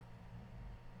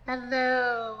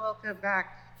Hello, welcome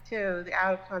back to the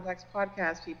Out of Context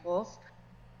podcast, peoples.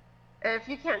 If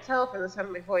you can't tell from the sound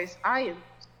of my voice, I am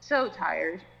so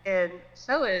tired, and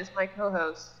so is my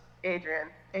co-host, Adrian.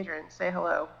 Adrian, say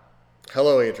hello.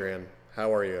 Hello, Adrian.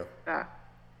 How are you? Uh,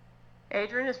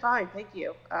 Adrian is fine, thank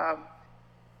you.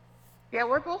 Yeah,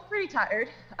 we're both pretty tired.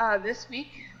 This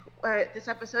week, this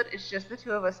episode is just the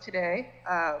two of us today.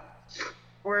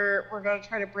 We're going to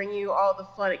try to bring you all the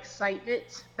fun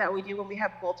excitement that we do when we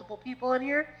have multiple people in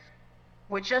here.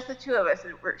 With just the two of us,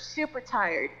 and we're super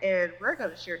tired, and we're going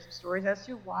to share some stories as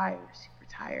to why we're super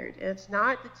tired. And it's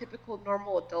not the typical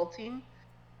normal adulting.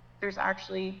 There's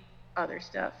actually other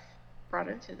stuff brought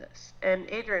into this. And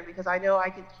Adrian, because I know I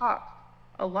can talk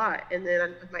a lot, and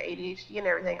then with my ADHD and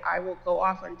everything, I will go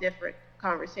off on different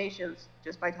conversations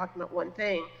just by talking about one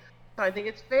thing. So I think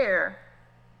it's fair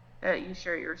that you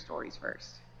share your stories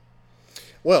first.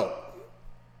 Well,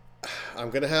 I'm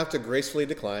going to have to gracefully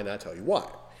decline, and I'll tell you why.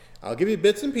 I'll give you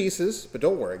bits and pieces, but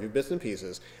don't worry, I'll give you bits and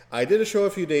pieces. I did a show a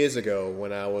few days ago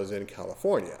when I was in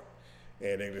California,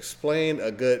 and it explained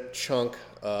a good chunk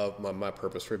of my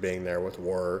purpose for being there with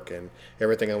work and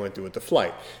everything I went through with the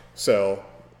flight. So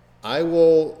I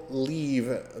will leave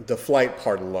the flight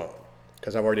part alone,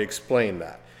 because I've already explained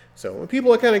that. So when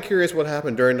people are kind of curious what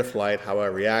happened during the flight, how I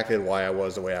reacted, why I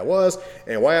was the way I was,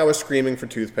 and why I was screaming for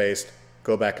toothpaste,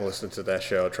 go back and listen to that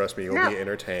show. Trust me, you'll be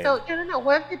entertained. No.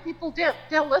 What if the people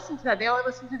don't listen to that? They only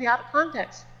listen to the out of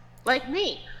context. Like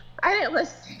me. I didn't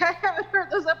listen. I haven't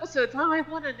heard those episodes. How do I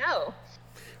want to know?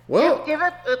 Well, give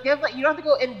like, you don't have to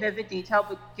go in vivid detail,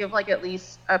 but give like at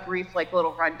least a brief like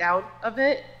little rundown of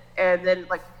it. And then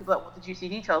like people that want the juicy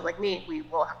details like me, we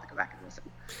will have to go back and listen.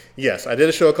 Yes, I did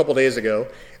a show a couple days ago.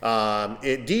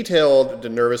 It detailed the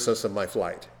nervousness of my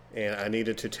flight, and I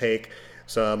needed to take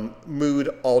some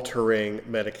mood-altering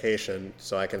medication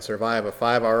so I can survive a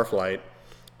 5-hour flight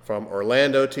from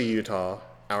Orlando to Utah,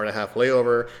 hour and a half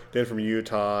layover, then from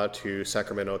Utah to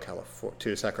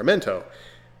Sacramento,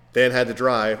 then had to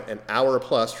drive an hour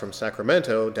plus from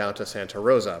Sacramento down to Santa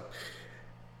Rosa.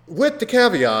 With the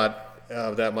caveat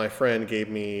that my friend gave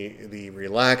me the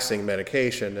relaxing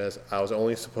medication, as I was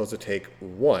only supposed to take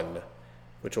one,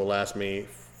 which will last me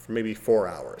for maybe 4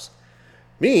 hours.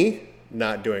 Me,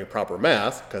 not doing proper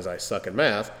math, because I suck at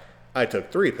math, I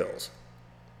took 3 pills.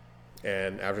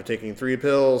 And after taking 3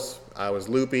 pills, I was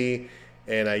loopy,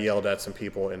 and I yelled at some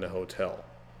people in the hotel,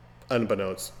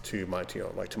 unbeknownst to my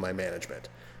management.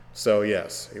 So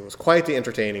yes, it was quite the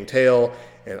entertaining tale,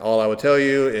 and all I would tell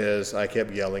you is I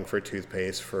kept yelling for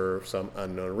toothpaste for some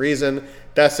unknown reason.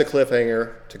 That's the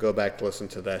cliffhanger to go back to listen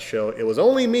to that show. It was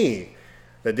only me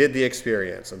that did the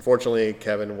experience. Unfortunately,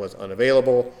 Kevin was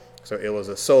unavailable, so it was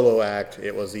a solo act.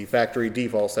 It was the factory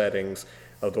default settings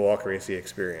of the Walker AC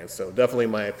experience. So definitely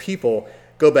my people,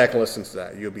 go back and listen to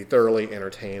that. You'll be thoroughly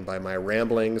entertained by my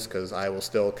ramblings, because I was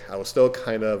still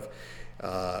kind of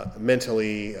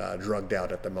mentally drugged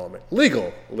out at the moment.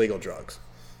 Legal drugs.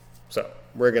 So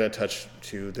we're going to touch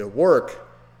to the work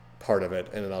part of it,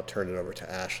 and then I'll turn it over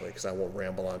to Ashley because I won't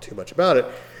ramble on too much about it.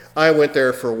 I went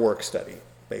there for work study,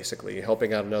 basically,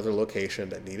 helping out another location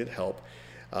that needed help.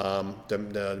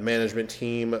 The management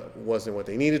team wasn't what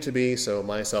they needed to be, so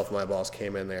myself and my boss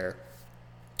came in there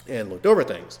and looked over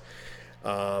things.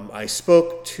 I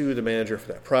spoke to the manager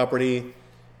for that property,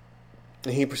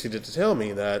 and he proceeded to tell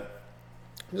me that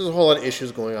there's a whole lot of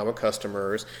issues going on with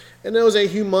customers, and there was a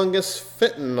humongous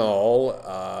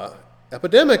fentanyl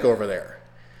epidemic over there.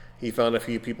 He found a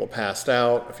few people passed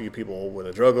out, a few people with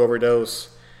a drug overdose,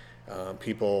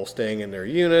 people staying in their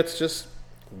units, just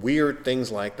weird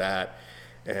things like that.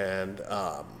 And,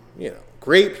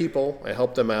 great people. I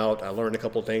helped them out. I learned a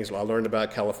couple of things. I learned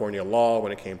about California law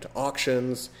when it came to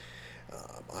auctions.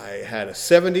 I had a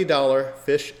 $70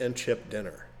 fish and chip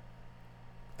dinner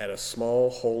at a small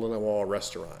hole-in-the-wall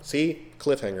restaurant. See?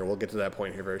 Cliffhanger. We'll get to that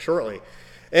point here very shortly.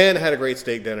 And I had a great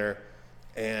steak dinner.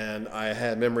 And I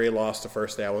had memory loss the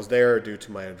first day I was there due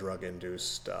to my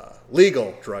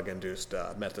legal drug-induced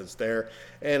methods there.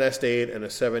 And I stayed in a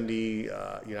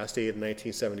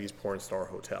 1970s porn star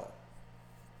hotel.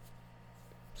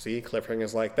 See?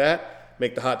 Cliffhangers like that.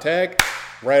 Make the hot tag.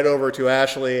 Right over to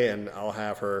Ashley, and I'll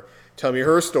have her tell me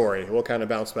her story. We'll kind of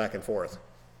bounce back and forth.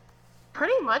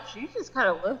 Pretty much, you just kind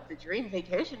of lived the dream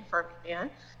vacation for me, man.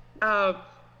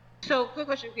 So, quick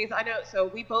question, please. I know, so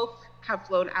we both have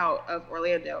flown out of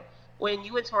Orlando. When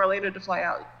you went to Orlando to fly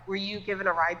out, were you given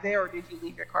a ride there, or did you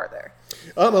leave your car there?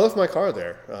 I left my car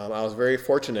there. I was very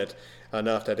fortunate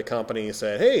enough that the company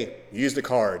said, hey, use the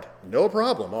card. No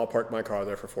problem. I'll park my car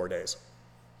there for 4 days.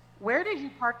 Where did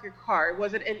you park your car?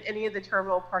 Was it in any of the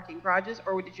terminal parking garages,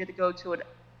 or did you have to go to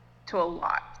a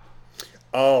lot?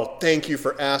 Oh, thank you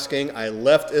for asking. I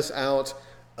left this out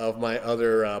of my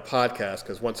other podcast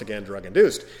because, once again, drug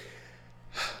induced.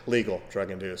 Legal,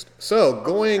 drug induced. So,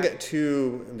 going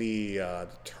to the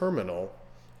terminal,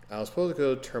 I was supposed to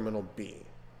go to Terminal B.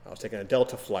 I was taking a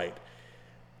Delta flight.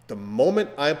 The moment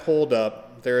I pulled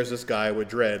up, there's this guy with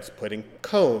dreads putting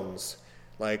cones,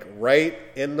 like right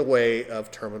in the way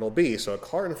of Terminal B. So, a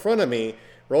car in front of me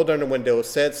rolled down the window,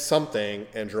 said something,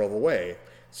 and drove away.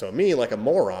 So, me, like a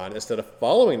moron, instead of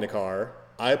following the car,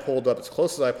 I pulled up as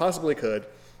close as I possibly could,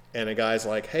 and the guy's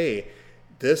like, hey,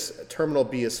 this Terminal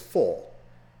B is full.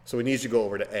 So we need you to go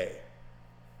over to A.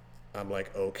 I'm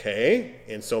like, okay.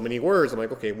 In so many words, I'm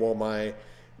like, okay, well, my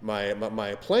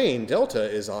plane, Delta,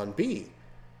 is on B.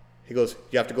 He goes,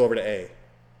 you have to go over to A.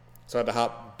 So I had to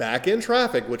hop back in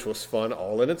traffic, which was fun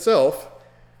all in itself.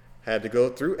 Had to go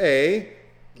through A.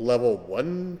 Level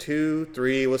 1, 2,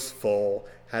 3 was full.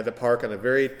 Had to park on a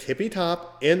very tippy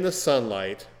top in the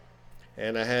sunlight.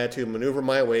 And I had to maneuver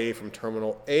my way from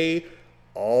Terminal A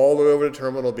all the way over to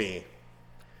Terminal B.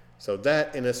 So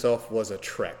that in itself was a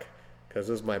trek, because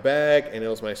it was my bag and it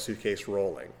was my suitcase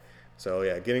rolling. So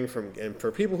yeah, and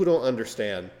for people who don't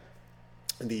understand,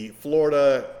 the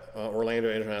Florida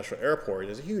Orlando International Airport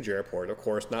is a huge airport, of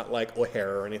course, not like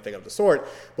O'Hare or anything of the sort,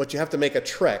 but you have to make a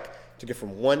trek to get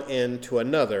from one end to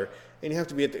another, and you have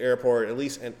to be at the airport at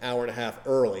least an hour and a half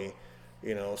early,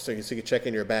 so you can check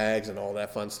in your bags and all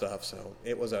that fun stuff. So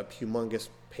it was a humongous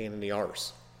pain in the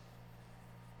arse.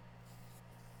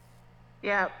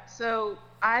 Yeah, so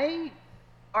I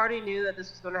already knew that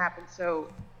this was going to happen.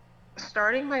 So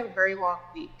starting my very long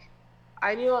week,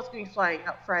 I knew I was going to be flying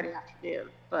out Friday afternoon.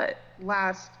 But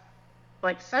last,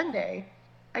 Sunday,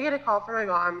 I get a call from my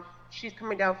mom. She's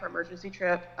coming down for an emergency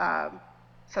trip.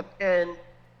 And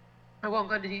I won't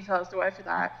go into detail as to why for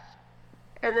that.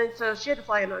 And then so she had to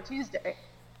fly in on Tuesday.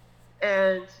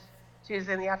 And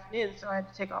Tuesday in the afternoon, so I had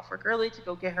to take off work early to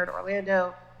go get her to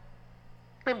Orlando.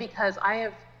 And because I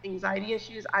have anxiety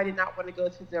issues, I did not want to go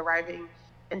through the arriving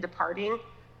and departing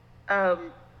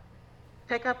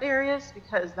pickup areas,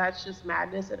 because that's just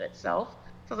madness in itself.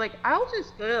 So I was like, I'll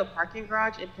just go to a parking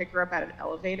garage and pick her up at an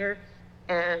elevator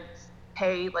and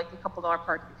pay like a couple $1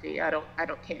 parking fee. I don't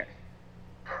care.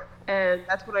 And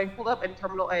that's when I pulled up in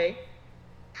Terminal A,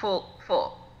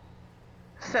 full.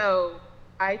 So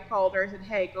I called her and said,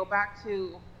 hey, go back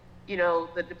to,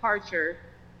 the departure,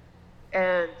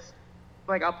 and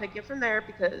I'll pick you from there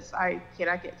because I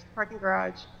cannot get to the parking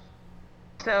garage.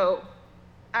 So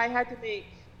I had to make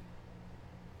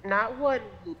not one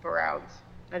loop around,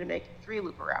 I had to make 3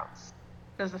 loop arounds.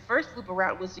 Because the first loop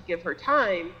around was to give her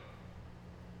time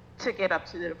to get up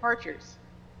to the departures.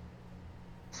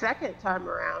 Second time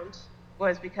around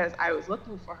was because I was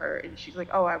looking for her and she's like,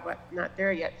 oh, I'm not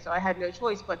there yet. So I had no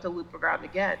choice but to loop around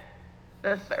again.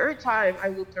 The third time I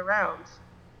looped around,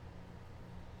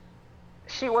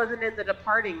 she wasn't in the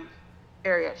departing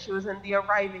area. She was in the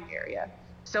arriving area.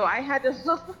 So I had to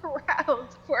look around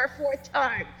for a 4th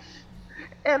time.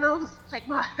 And I was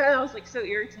like so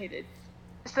irritated.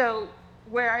 So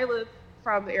where I live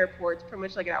from the airport, it's pretty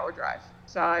much like an hour drive.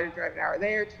 So I had to drive an hour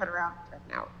there, turn around, drive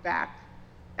an hour back.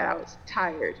 And I was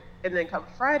tired. And then come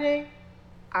Friday,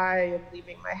 I am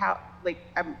leaving my house.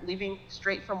 I'm leaving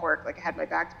straight from work. I had my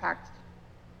bags packed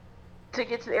to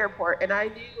get to the airport. And I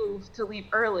knew to leave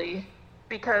early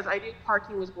because I knew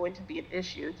parking was going to be an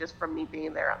issue just from me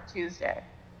being there on Tuesday.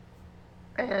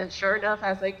 And sure enough,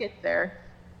 as I get there,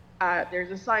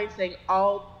 there's a sign saying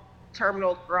all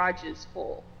terminal garages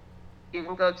full. You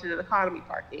can go to the economy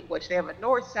parking, which they have a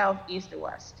north, south, east, and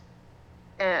west.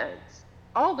 And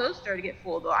all those started to get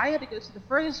full, though. I had to go to the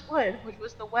furthest one, which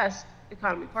was the west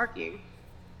economy parking.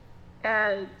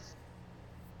 And,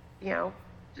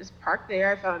 just parked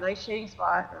there. I found a nice shady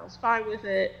spot, and I was fine with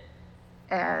it.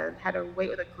 And had to wait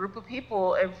with a group of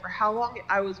people. And for how long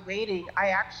I was waiting, I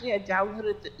actually had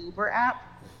downloaded the Uber app.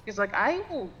 Because I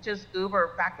will just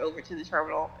Uber back over to the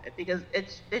terminal because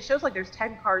it shows there's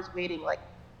 10 cars waiting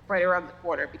right around the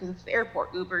corner, because it's the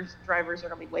airport. Uber's drivers are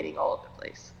going to be waiting all over the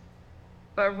place.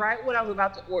 But right when I was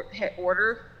about to hit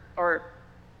order or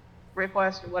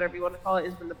request or whatever you want to call it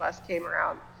is when the bus came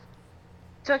around.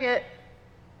 Took it,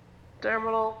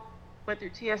 terminal, went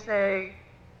through TSA.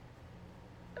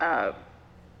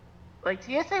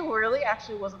 TSA really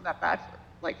actually wasn't that bad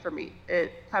for me.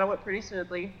 It kind of went pretty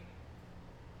smoothly.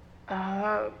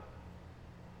 I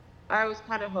was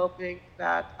kind of hoping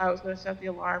that I was going to set the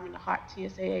alarm and a hot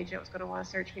TSA agent was going to want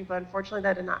to search me, but unfortunately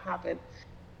that did not happen.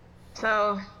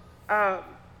 So,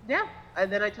 yeah, and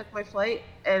then I took my flight,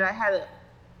 and I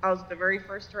was the very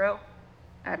first row.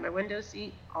 I had my window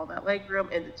seat, all that leg room,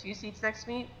 and the 2 seats next to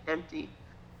me, empty.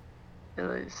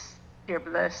 It pure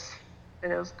bliss,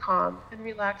 and it was calm and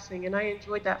relaxing, and I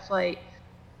enjoyed that flight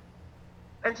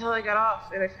until I got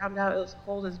off and I found out it was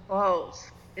cold as balls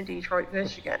in Detroit,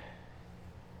 Michigan.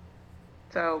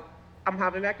 So I'm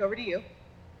hopping back over to you.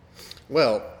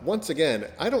 Well, once again,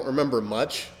 I don't remember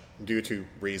much due to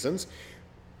reasons.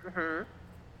 Mm-hmm.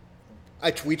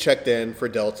 We checked in for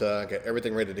Delta, got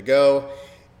everything ready to go,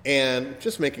 and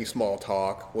just making small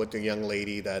talk with the young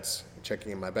lady that's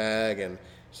checking in my bag, and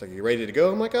she's like, "You ready to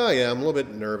go?" I'm like, "Oh yeah, I'm a little bit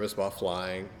nervous about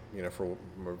flying, for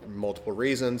multiple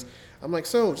reasons." I'm like,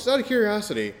 "So, just out of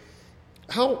curiosity,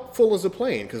 how full is the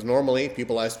plane?" Because normally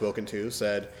people I've spoken to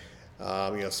said,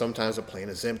 sometimes the plane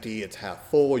is empty, it's half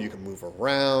full, you can move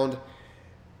around.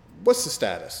 What's the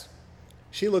status?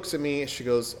 She looks at me and she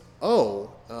goes,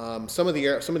 "Oh, some of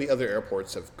the other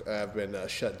airports have been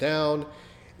shut down,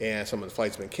 and some of the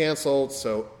flights have been canceled.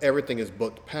 So everything is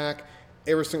booked pack.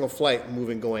 Every single flight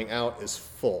going out is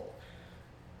full."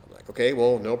 I'm like, "Okay,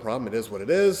 well, no problem. It is what it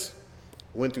is."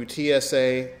 Went through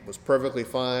TSA, was perfectly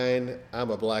fine.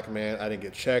 I'm a black man. I didn't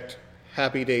get checked.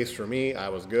 Happy days for me. I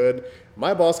was good.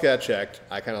 My boss got checked.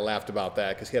 I kind of laughed about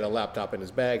that because he had a laptop in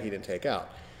his bag he didn't take out.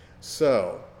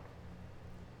 So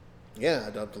yeah,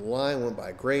 the line went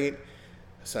by great.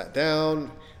 I sat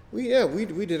down. We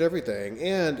did everything,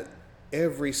 and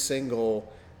every single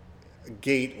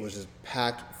gate was just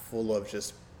packed full of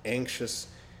just anxious,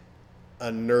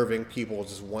 unnerving people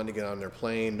just wanting to get on their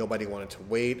plane. Nobody wanted to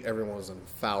wait. Everyone was in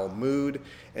a foul mood,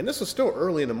 and this was still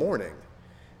early in the morning.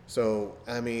 So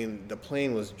I mean, the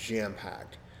plane was jam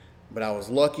packed, but I was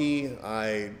lucky.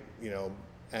 I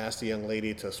asked the young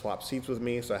lady to swap seats with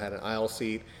me, so I had an aisle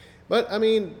seat. But I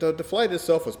mean, the flight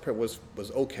itself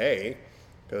was okay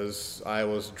because I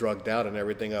was drugged out and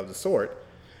everything of the sort.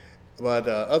 But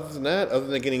other than that, other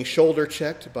than getting shoulder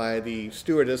checked by the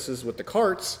stewardesses with the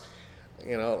carts,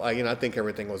 I think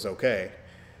everything was okay.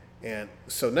 And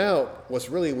so now, what's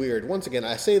really weird? Once again,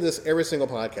 I say this every single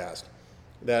podcast,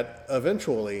 that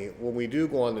eventually, when we do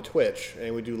go on to Twitch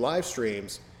and we do live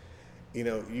streams,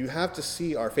 you have to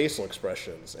see our facial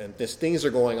expressions, and things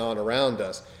are going on around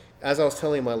us. As I was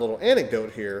telling my little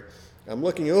anecdote here, I'm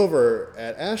looking over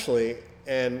at Ashley,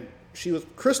 and she was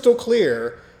crystal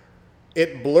clear.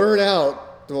 It blurred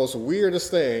out the most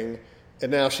weirdest thing,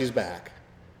 and now she's back.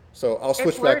 So I'll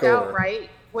switch back over. It blurred out right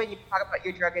when you talk about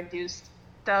your drug-induced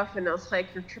stuff, and I was like,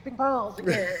 "You're tripping balls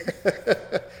again."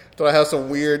 So I have some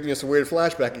weird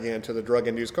flashback again to the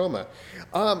drug-induced coma.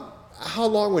 How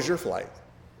long was your flight?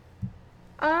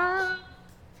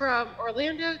 From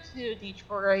Orlando to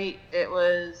Detroit, it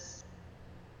was,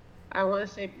 I want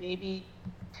to say, maybe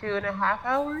 2.5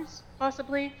 hours,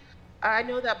 possibly. I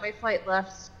know that my flight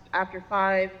left after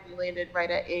 5. We landed right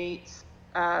at 8.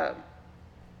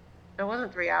 It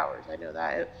wasn't 3 hours. I know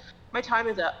that. My time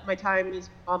is up. My time is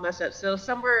all messed up. So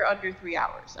somewhere under 3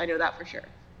 hours. I know that for sure.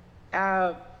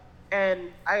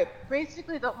 And I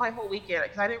basically built my whole weekend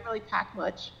because I didn't really pack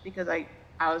much because I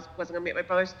wasn't gonna meet my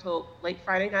brothers until late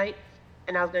Friday night,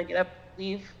 and I was gonna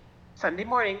leave Sunday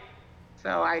morning.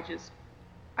 So I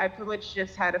pretty much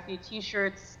just had a few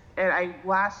T-shirts, and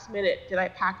last minute did I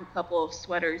pack a couple of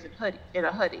sweaters and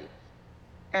a hoodie,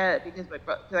 because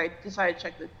I decided to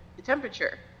check the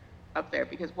temperature up there,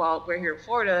 because while we're here in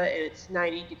Florida and it's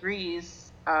 90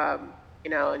 degrees, and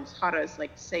it's hot as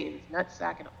like Satan's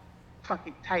nutsack and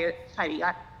fucking tidy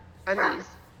undies.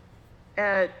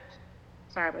 And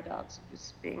sorry, my dog's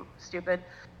just being stupid.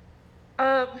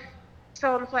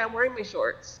 So on the flight, I'm wearing my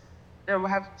shorts, and I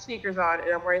have sneakers on,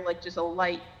 and I'm wearing like just a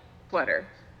light sweater,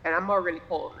 and I'm already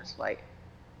cold on this flight.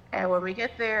 And when we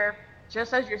get there,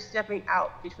 just as you're stepping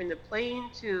out between the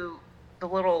plane to the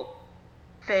little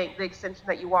thing, the extension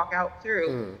that you walk out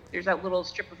through, there's that little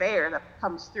strip of air that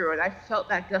comes through, and I felt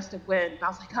that gust of wind, and I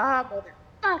was like,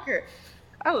 motherfucker.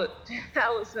 Oh, that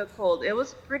was so cold. It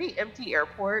was a pretty empty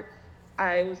airport.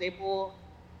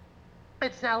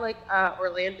 It's not like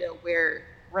Orlando where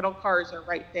rental cars are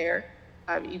right there.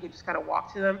 You could just kind of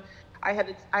walk to them. I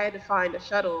had to find a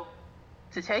shuttle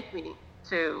to take me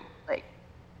to like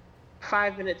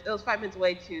 5 minutes. It was 5 minutes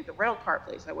away to the rental car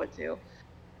place I went to.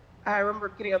 I remember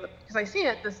getting on because I see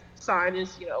it. This sign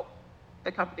is,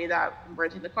 the company that I'm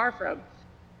renting the car from,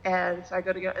 and so I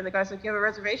go to get, and the guy's like, "You have a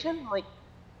reservation?" I'm like,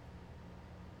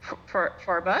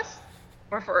 for a bus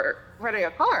or for renting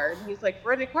a car? And he's like,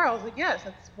 "Renting a car." I was like, "Yes,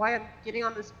 that's why I'm getting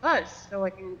on this bus, so I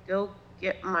can go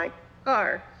get my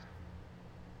car."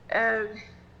 And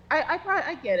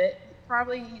I get it.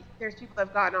 Probably there's people that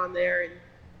have gotten on there, and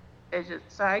it's just,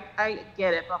 so I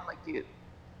get it, but I'm like, dude.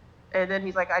 And then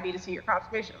he's like, "I need to see your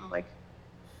confirmation." I'm like,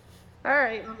 "All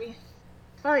right, let me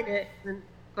find it," and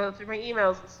go through my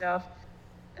emails and stuff.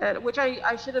 And which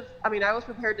I should have. I mean, I was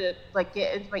prepared to like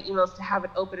get into my emails to have it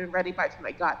open and ready by the time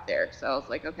I got there. So I was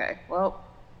like, okay, well,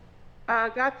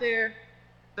 got there.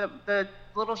 The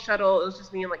little shuttle. It was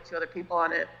just me and like 2 other people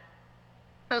on it.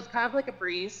 So it was kind of like a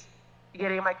breeze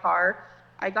getting in my car.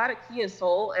 I got a Kia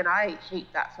Soul, and I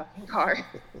hate that fucking car.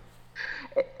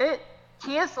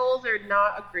 Kia Souls are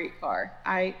not a great car.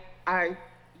 I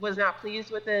was not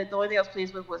pleased with it. The only thing I was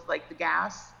pleased with was like the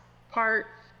gas part,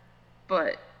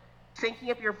 but syncing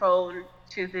up your phone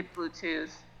to the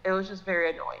Bluetooth, it was just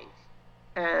very annoying.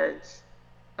 And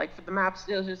like for the maps,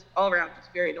 it was just all around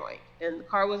just very annoying. And the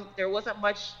car there wasn't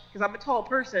much, because I'm a tall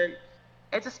person.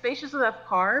 It's a spacious enough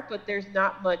car, but there's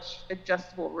not much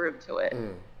adjustable room to it.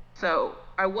 So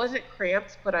I wasn't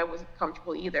cramped, but I wasn't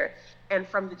comfortable either. And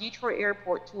from the Detroit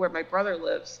airport to where my brother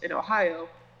lives in Ohio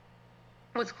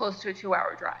was close to a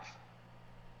 2-hour drive.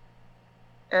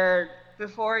 And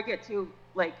before I get to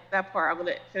like that part, I'm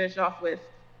gonna finish off with,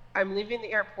 I'm leaving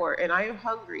the airport and I am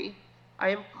hungry, I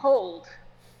am cold,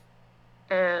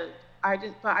 and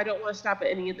but I don't want to stop at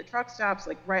any of the truck stops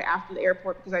like right after the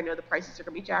airport because I know the prices are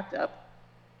gonna be jacked up.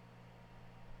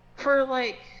 For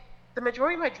like the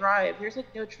majority of my drive, there's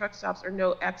like no truck stops or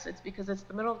no exits because it's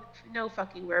the middle of no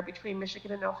fucking where between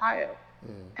Michigan and Ohio.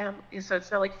 And so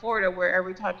it's not like Florida where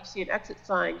every time you see an exit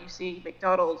sign, you see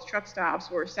McDonald's, truck stops,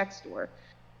 or a sex store.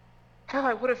 Hell,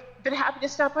 I would have been happy to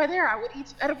stop by there. I would eat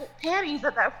some edible panties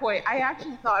at that point. I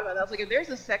actually thought about that. I was like, if there's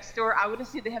a sex store, I want to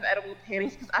see if they have edible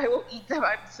panties because I will eat them.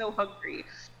 I'm so hungry.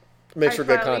 Makes for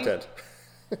good content.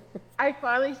 I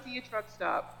finally see a truck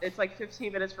stop. It's like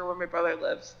 15 minutes from where my brother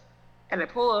lives. And I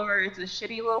pull over. It's a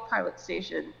shitty little pilot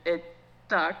station. It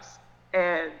sucks.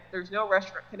 And there's no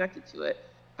restaurant connected to it.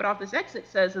 But off this exit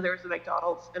says that there's a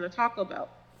McDonald's and a Taco Bell.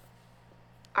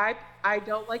 I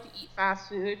don't like to eat fast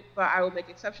food, but I will make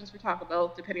exceptions for Taco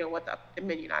Bell depending on what the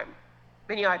menu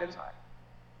items are.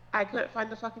 I couldn't find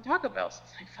the fucking Taco Bell, so I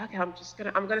was like, fuck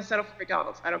it, I'm gonna settle for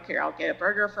McDonald's. I don't care. I'll get a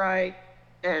burger, fry,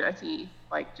 and a tea.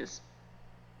 Like, just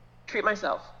treat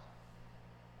myself.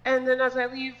 And then as I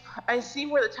leave, I see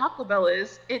where the Taco Bell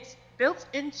is. It's built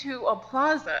into a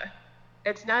plaza.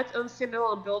 It's not its own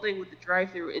standalone building with the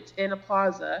drive-thru. It's in a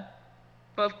plaza,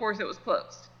 but of course it was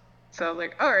closed. So I was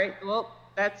like, all right, well,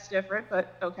 that's different,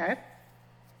 but okay.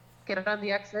 Get it on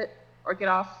the exit or get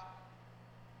off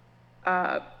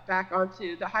back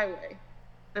onto the highway.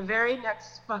 The very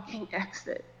next fucking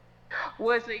exit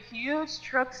was a huge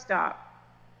truck stop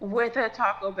with a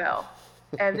Taco Bell.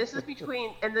 And this is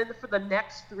and then for the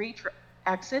next 3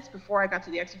 exits before I got to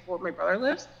the exit where my brother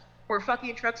lives, were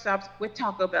fucking truck stops with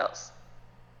Taco Bells.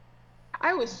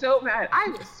 I was so mad.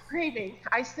 I was screaming.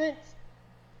 I sent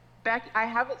Becky, I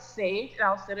have it saved, and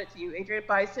I'll send it to you, Adrian,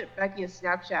 but I sent Becky a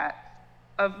Snapchat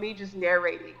of me just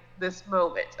narrating this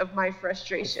moment of my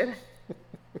frustration.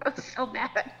 I was so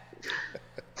mad.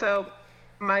 So,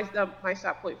 my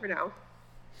stop point for now.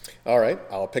 All right,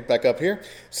 I'll pick back up here.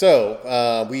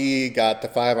 So, we got the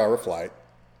 5-hour flight,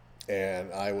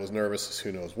 and I was nervous as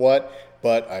who knows what,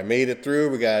 but I made it through.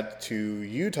 We got to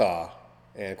Utah.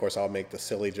 And of course, I'll make the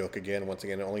silly joke again. Once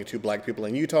again, only 2 black people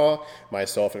in Utah,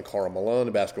 myself and Karl Malone,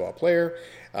 the basketball player.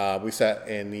 We sat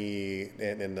in the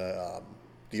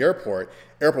airport.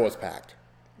 Airport was packed.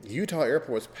 Utah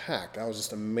airport was packed. I was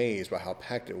just amazed by how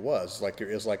packed it was. It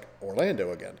was like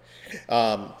Orlando again.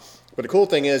 But the cool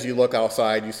thing is, you look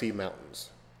outside, you see mountains.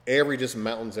 Just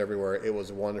mountains everywhere. It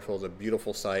was wonderful. It was a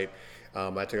beautiful sight.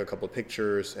 I took a couple of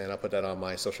pictures, and I put that on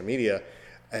my social media.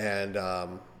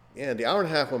 And the hour and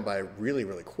a half went by really,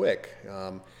 really quick.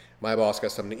 My boss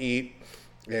got something to eat,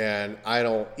 and I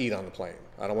don't eat on the plane.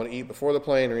 I don't want to eat before the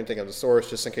plane or anything of the sort,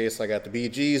 just in case I got the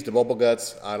BGs, the bubble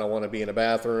guts. I don't want to be in a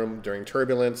bathroom during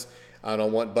turbulence. I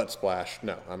don't want butt splash.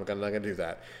 No, I'm not going to do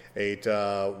that. Ate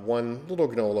 1 little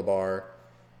granola bar,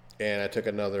 and I took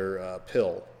another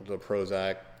pill, the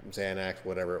Prozac, Xanax,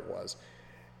 whatever it was.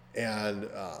 And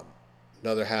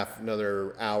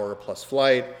another hour plus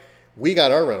flight. We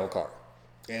got our rental car.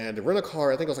 And the rental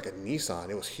car, I think it was like a Nissan.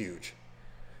 It was huge.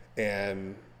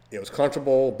 And it was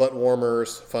comfortable, butt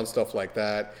warmers, fun stuff like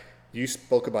that. You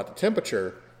spoke about the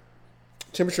temperature.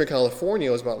 Temperature in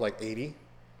California was about like 80.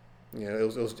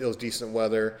 It was decent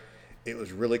weather. It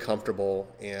was really comfortable.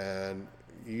 And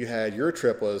your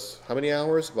trip was how many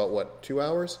hours? About what, 2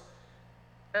 hours?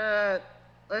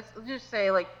 Let's just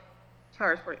say like 2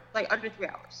 hours, like under 3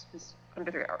 hours. Just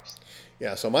under 3 hours.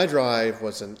 Yeah, so my drive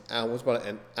was about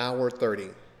an hour 30,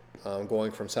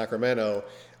 going from Sacramento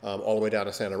all the way down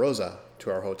to Santa Rosa to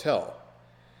our hotel.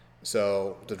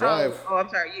 So the drive. Oh, I'm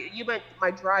sorry. You meant my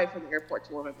drive from the airport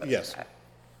to where my brother Yes.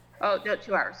 Oh, no,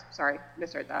 2 hours. Sorry,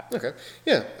 misheard that. Okay.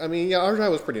 Yeah. I mean, yeah, our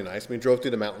drive was pretty nice. We drove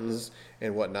through the mountains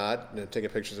and whatnot, and taking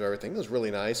pictures of everything. It was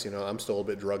really nice. You know, I'm still a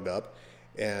bit drugged up,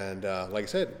 and like I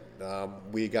said,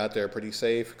 we got there pretty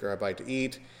safe. Grabbed a bite to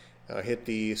eat. Hit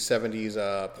the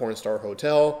 '70s porn star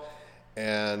hotel,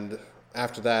 and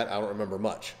after that, I don't remember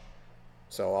much.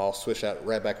 So I'll switch that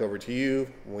right back over to you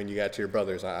when you got to your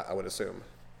brothers. I would assume.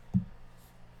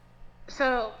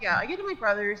 So yeah, I get to my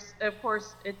brother's. Of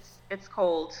course, it's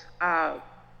cold,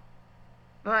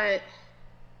 but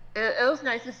it was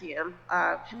nice to see him.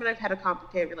 Him and I've had a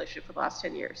complicated relationship for the last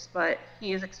 10 years, but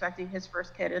he is expecting his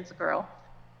first kid, and it's a girl.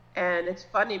 And it's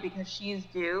funny because she's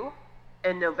due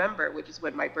in November, which is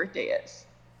when my birthday is.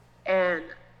 And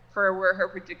for where her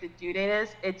predicted due date is,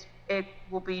 it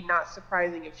will be not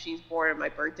surprising if she's born on my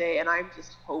birthday, and I'm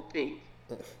just hoping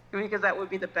because that would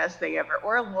be the best thing ever.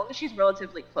 Or as long as she's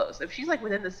relatively close. If she's like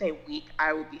within the same week,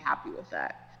 I would be happy with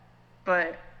that.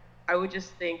 But I would just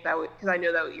think that would, because I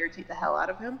know that would irritate the hell out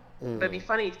of him. But it'd be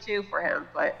funny too for him.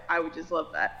 But I would just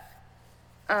love that.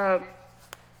 Um,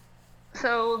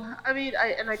 so I mean,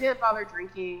 I didn't bother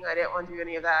drinking. I didn't want to do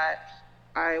any of that.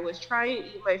 I was trying to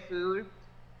eat my food,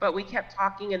 but we kept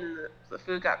talking, and the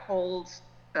food got cold.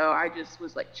 So I just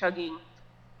was like chugging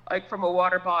like from a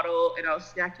water bottle, and I was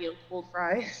snacking on cold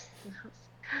fries.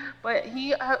 But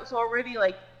he was already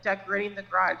like decorating the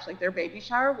garage. Like their baby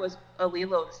shower was a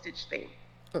Lilo and Stitch theme.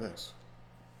 Oh, nice.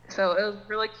 So it was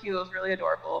really cute. It was really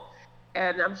adorable.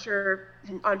 And I'm sure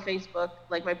on Facebook,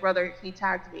 like my brother, he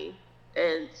tagged me.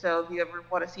 And so if you ever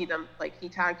want to see them, like he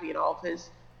tagged me in all of his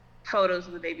photos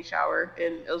of the baby shower.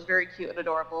 And it was very cute and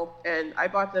adorable. And I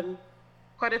bought them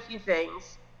quite a few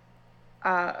things.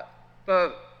 But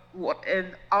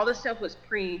and all this stuff was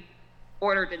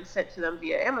pre-ordered and sent to them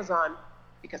via Amazon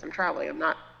because I'm traveling. I'm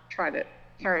not trying to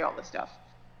carry all this stuff.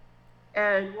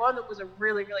 And one that was a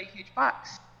really, really huge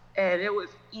box. And it was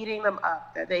eating them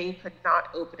up that they could not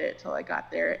open it until I got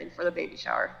there and for the baby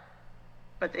shower.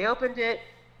 But they opened it,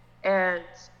 and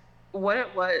what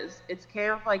it was, it's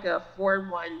kind of like a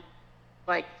 4-in-1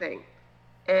 like thing.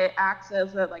 It acts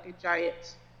as like a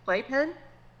giant playpen. It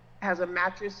has a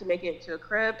mattress to make it into a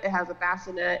crib. It has a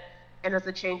bassinet, and it's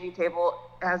a changing table.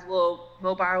 It has a little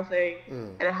mobile thing,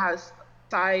 and it has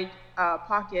side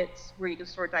pockets where you can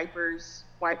store diapers,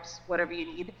 wipes, whatever you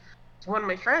need. So one of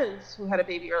my friends who had a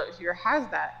baby earlier this year has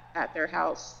that at their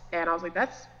house, and I was like,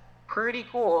 that's pretty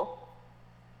cool.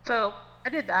 So I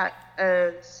did that,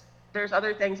 and there's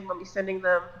other things I'm going to be sending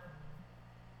them.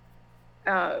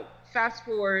 Fast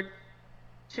forward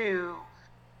to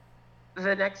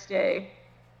the next day.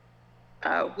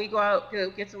 We go out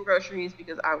to get some groceries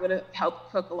because I'm going to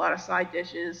help cook a lot of side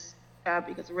dishes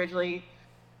because originally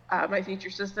my future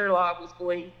sister-in-law was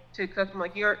going to cook. I'm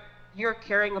like, you're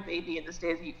carrying a baby, and this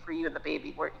day is for you and the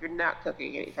baby. Where you're not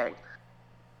cooking anything.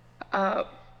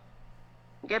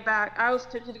 Get back. I was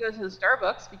tempted to go to the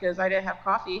Starbucks because I didn't have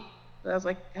coffee. But I was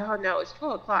like, oh no, it's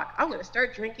 12 o'clock. I'm going to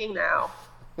start drinking now.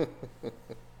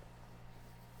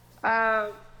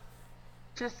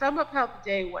 To sum up how the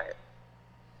day went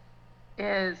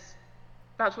is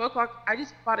about 12 o'clock, I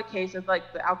just bought a case of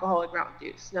like the alcoholic Mountain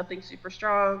Dews. Nothing super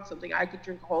strong, something I could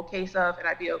drink a whole case of, and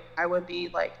I wouldn't be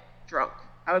like drunk.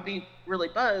 I would be really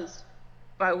buzzed,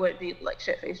 but I wouldn't be like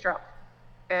shit-faced drunk.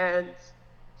 And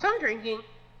so I'm drinking,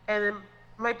 and then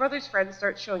my brother's friend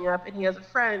starts showing up, and he has a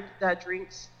friend that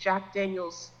drinks Jack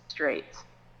Daniel's straight.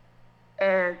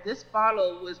 And this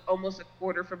bottle was almost a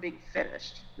quarter from being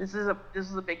finished. This is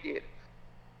a big dude.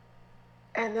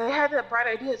 And they had a bright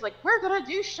idea. It's like, we're gonna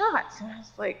do shots. And I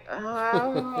was like,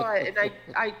 oh. And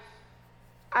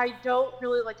I don't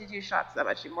really like to do shots that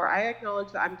much anymore. I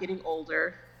acknowledge that I'm getting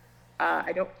older.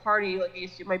 I don't party like I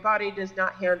used to. My body does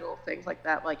not handle things like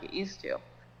that like it used to.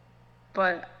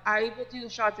 But I will do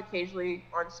shots occasionally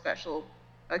on special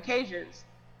occasions,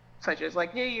 such as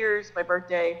like New Year's, my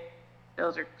birthday.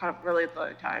 Those are kind of really the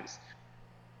other times.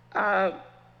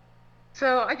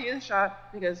 So I do the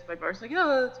shot because my brother's like,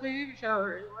 oh, it's my baby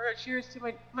shower. And we're cheers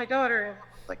to my daughter. And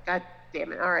I was like, God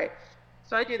damn it. All right.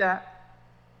 So I do that.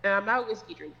 And I'm not a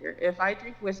whiskey drinker. If I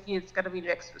drink whiskey, it's got to be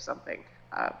mixed with something.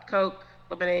 Coke,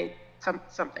 lemonade,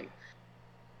 something.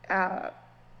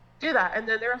 Do that. And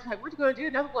then they're like, we're going to do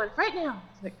another one right now.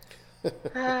 I was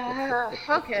like,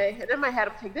 okay. And in my head,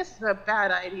 I'm thinking, this is a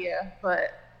bad idea,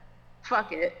 but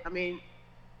fuck it. I mean,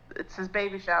 it's his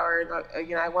baby shower,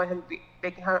 and I want him to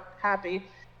make him happy.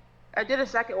 I did a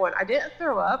second one. I didn't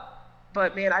throw up,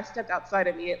 but man, I stepped outside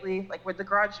immediately. Like with the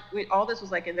garage, all this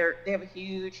was like in there. They have a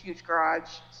huge, huge garage,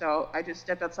 so I just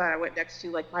stepped outside. I went next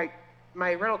to like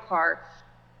my rental car,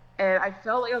 and I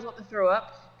felt like I was about to throw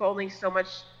up, but only so much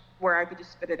where I could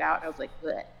just spit it out. I was like,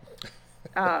 bleh.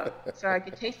 So I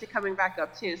could taste it coming back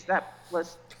up too. So that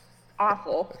was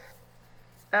awful.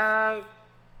 Um,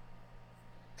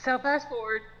 so fast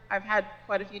forward, I've had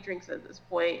quite a few drinks at this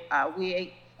point. We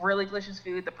ate really delicious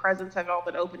food. The presents have all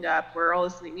been opened up. We're all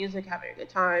listening to music, having a good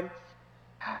time.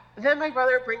 Then my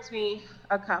brother brings me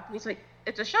a cup and he's like,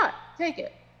 "It's a shot. Take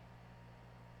it."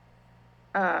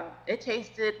 It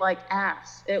tasted like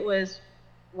ass. It was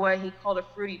what he called a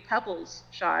Fruity Pebbles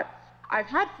shot. I've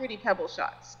had Fruity Pebbles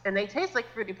shots, and they taste like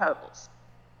Fruity Pebbles.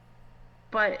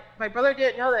 But my brother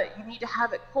didn't know that you need to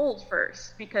have it cold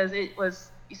first because it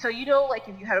was so like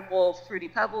if you had a bowl of Fruity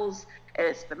Pebbles and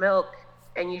it's the milk,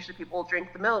 and usually people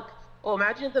drink the milk. Well,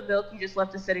 imagine if the milk you just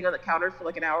left it sitting on the counter for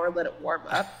like an hour and let it warm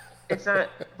up. It's not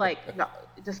like not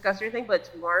disgusting or anything, but it's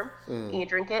warm, and you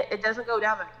drink it. It doesn't go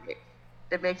down that great.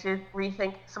 It makes you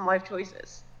rethink some life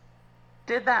choices.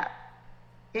 Did that.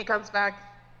 He comes back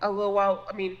a little while.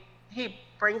 I mean, he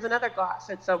brings another glass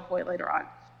at some point later on.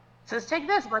 Says, "Take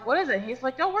this." I'm like, "What is it?" He's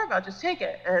like, "Don't worry about it. Just take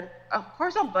it." And of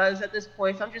course I'm buzzed at this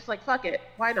point, so I'm just like, fuck it.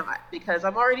 Why not? Because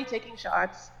I'm already taking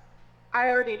shots. I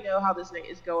already know how this night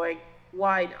is going.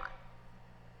 Why not?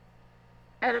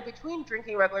 And in between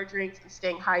drinking regular drinks and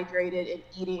staying hydrated and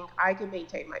eating, I can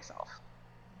maintain myself.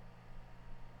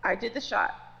 I did the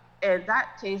shot, and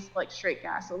that tastes like straight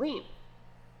gasoline.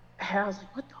 And I was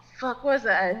like, "What the fuck was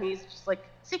that?" And he's just like,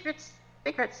 secrets.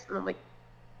 And I'm like,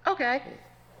 okay.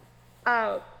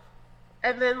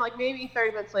 And then like maybe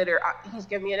 30 minutes later, he's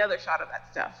giving me another shot of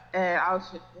that stuff. And I was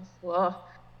just, well.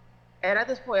 And at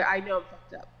this point, I know I'm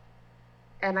fucked up.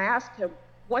 And I asked him,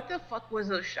 "What the fuck was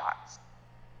those shots?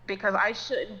 Because I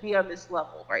shouldn't be on this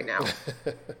level right now."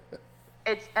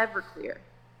 It's Everclear.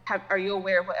 Are you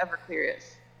aware of what Everclear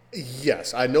is?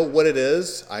 Yes, I know what it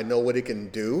is. I know what it can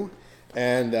do.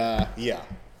 And yeah.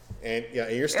 And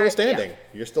you're still standing. Yeah.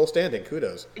 You're still standing.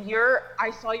 Kudos.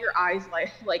 I saw your eyes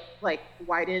like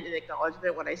widen in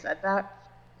acknowledgement when I said that.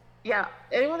 Yeah.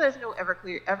 Anyone that doesn't know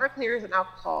Everclear is an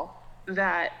alcohol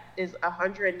that is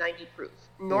 190 proof.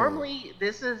 Normally,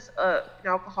 this is an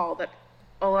alcohol that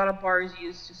a lot of bars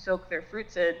use to soak their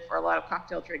fruits in for a lot of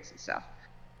cocktail drinks and stuff.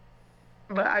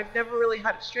 But I've never really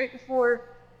had it straight before,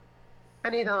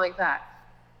 anything like that.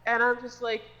 And I'm just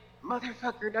like,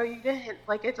 motherfucker, no you didn't.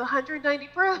 Like, it's 190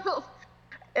 proof.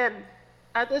 And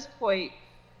at this point,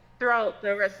 throughout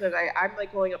the rest of the night, I'm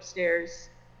like going upstairs.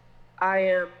 I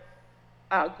am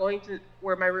going to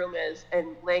where my room is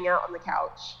and laying out on the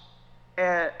couch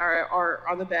or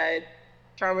on the bed,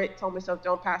 trying to tell myself,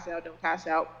 don't pass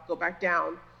out, go back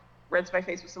down, rinse my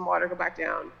face with some water, go back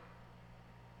down.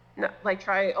 No, like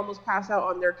try almost pass out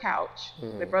on their couch.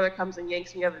 My brother comes and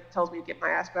yanks me up and tells me to get my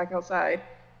ass back outside.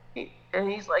 And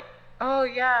he's like, "Oh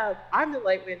yeah, I'm the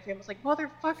lightweight." I was like,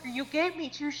 "Motherfucker, you gave me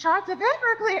 2 shots of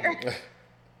Everclear."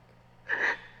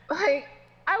 Like,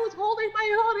 I was holding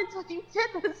my own until you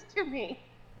did this to me.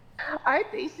 I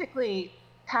basically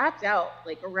tapped out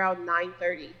like around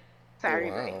 9:30 Saturday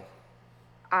night.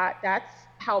 That's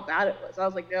how bad it was. I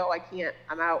was like, "No, I can't.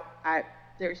 I'm out.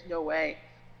 There's no way."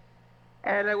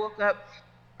 And I woke up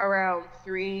around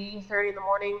 3:30 in the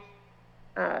morning.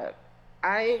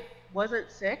 I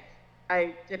wasn't sick.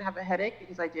 I didn't have a headache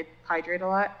because I did hydrate a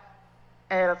lot.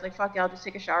 And I was like, fuck it, I'll just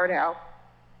take a shower now.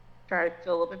 Try to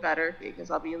feel a little bit better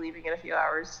because I'll be leaving in a few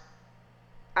hours.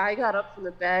 I got up from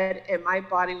the bed and my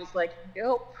body was like,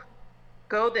 nope,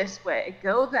 go this way,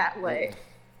 go that way.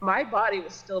 My body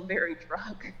was still very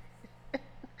drunk.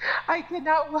 I could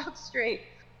not walk straight.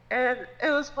 And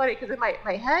it was funny because in my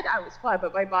head I was fine,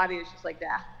 but my body was just like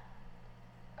that.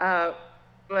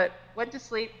 But went to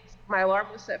sleep. My alarm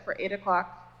was set for 8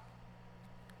 o'clock.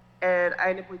 And I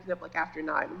ended up waking up like after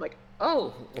 9. I'm like,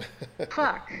 oh,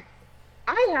 fuck.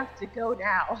 I have to go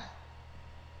now.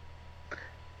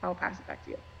 I'll pass it back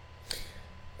to you.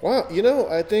 Wow,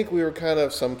 I think we were kind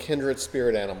of some kindred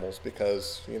spirit animals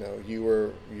because,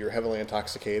 you're heavily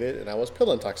intoxicated and I was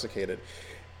pill intoxicated.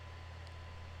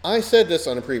 I said this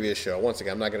on a previous show. Once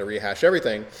again, I'm not going to rehash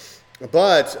everything.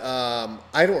 But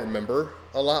I don't remember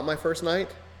a lot my first night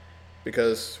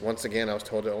because, once again, I was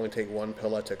told to only take 1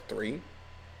 pill. I took 3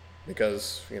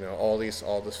 because, all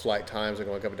this flight times and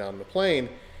going up and down the plane.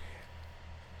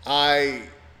 I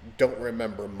don't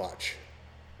remember much.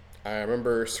 I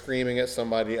remember screaming at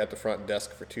somebody at the front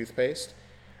desk for toothpaste.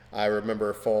 I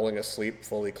remember falling asleep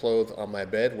fully clothed on my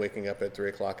bed, waking up at 3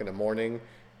 o'clock in the morning,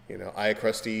 eye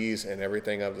crusties and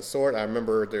everything of the sort. I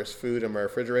remember there's food in my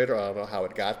refrigerator. I don't know how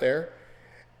it got there.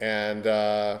 And,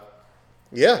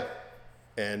 yeah.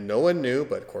 And no one knew,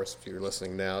 but of course, if you're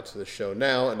listening now to the show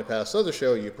now and the past other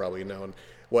show, you've probably known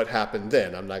what happened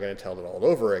then. I'm not going to tell it all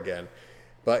over again.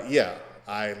 But yeah,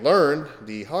 I learned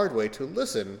the hard way to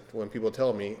listen when people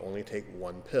tell me only take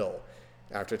one pill.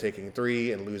 After taking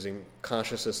three and losing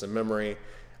consciousness and memory,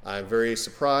 I'm very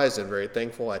surprised and very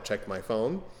thankful I checked my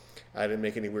phone. I didn't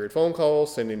make any weird phone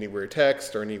calls, send any weird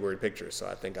texts, or any weird pictures, so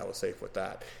I think I was safe with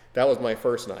that. That was my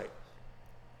first night.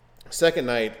 Second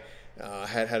night,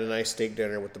 had a nice steak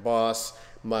dinner with the boss.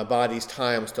 My body's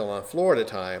time still on Florida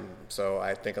time, so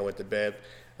I think I went to bed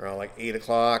around like 8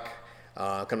 o'clock.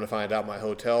 Come to find out, my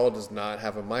hotel does not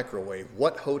have a microwave.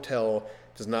 What hotel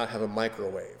does not have a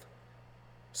microwave?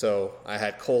 So I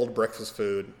had cold breakfast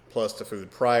food, plus the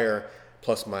food prior,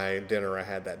 plus my dinner I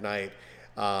had that night.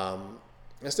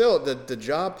 And still, the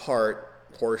job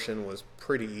portion was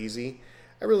pretty easy.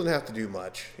 I really didn't have to do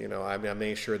much. I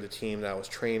made sure the team that I was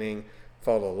training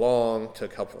followed along,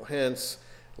 took helpful hints,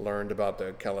 learned about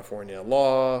the California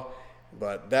law,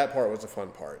 but that part was the fun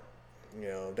part.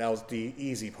 That was the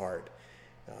easy part.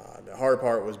 The hard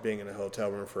part was being in a hotel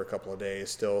room for a couple of days,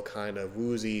 still kind of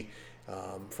woozy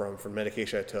from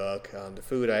medication I took, the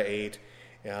food I ate.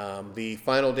 The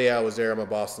final day I was there, my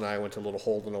boss and I went to a little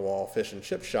hole-in-the-wall fish and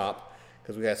chip shop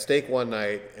because we had steak one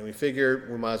night, and we figured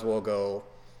we might as well go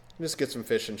just get some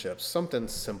fish and chips, something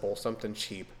simple, something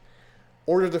cheap.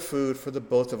 Ordered the food for the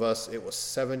both of us. It was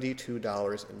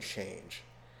 $72 and change.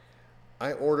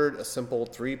 I ordered a simple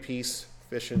 3-piece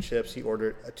fish and chips. He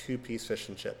ordered a 2-piece fish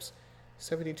and chips.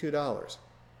 $72.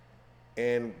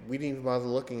 And we didn't even bother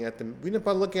looking at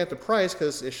the price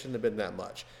because it shouldn't have been that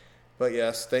much. But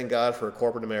yes, thank God for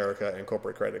corporate America and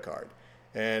corporate credit card.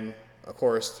 And of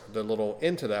course, the little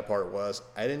into that part was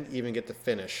I didn't even get to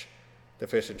finish the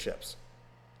fish and chips.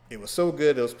 It was so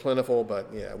good, it was plentiful, but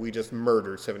yeah, we just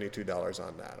murdered $72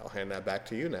 on that. I'll hand that back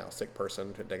to you now, sick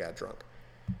person that got drunk.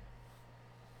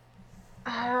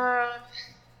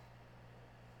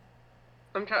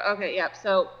 Okay, yeah.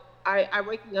 So I'm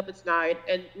waking up, it's 9,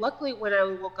 and luckily when I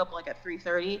woke up like at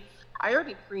 3:30, I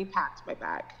already pre-packed my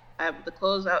bag. The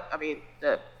clothes,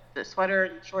 the sweater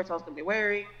and shorts I was gonna be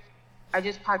wearing. I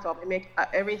just packed all my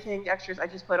everything extras. I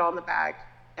just put all in the bag.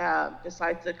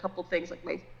 Besides a couple things like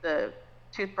the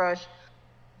toothbrush.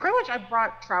 Pretty much I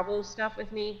brought travel stuff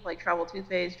with me, like travel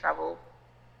toothpaste, travel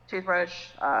toothbrush,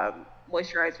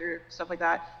 moisturizer, stuff like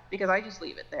that, because I just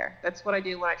leave it there. That's what I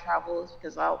do when I travel, is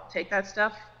because I'll take that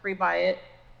stuff, pre-buy it,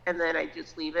 and then I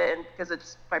just leave it, and because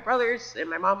it's my brother's and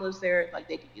my mom lives there, like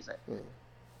they could use it.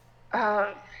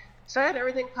 So I had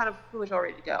everything kind of pretty much all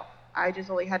ready to go. I just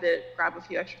only had to grab a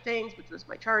few extra things, which was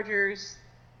my chargers,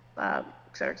 et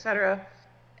cetera,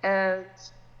 and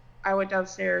I went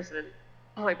downstairs, and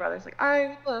my brother's like,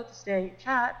 I would love to stay and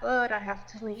chat, but I have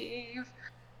to leave.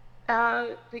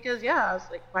 Because I was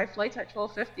like, my flight's at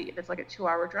 12:50, and it's like a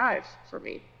 2-hour drive for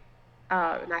me.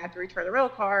 And I have to return the rental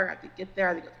car, I have to get there,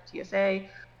 I have to go through TSA.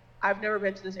 I've never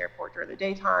been to this airport during the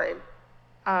daytime.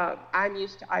 I'm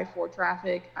used to I-4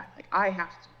 traffic. I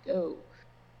have to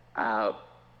go.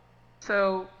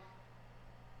 So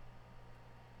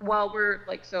while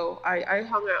I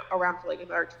hung around for like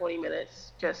another 20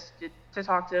 minutes just to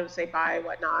talk to him, say bye,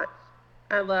 whatnot.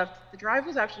 I left. The drive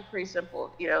was actually pretty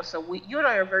simple, so you and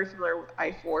I are very familiar with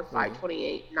I-4,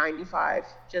 528, 95.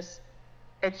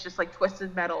 It's just like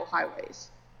twisted metal highways.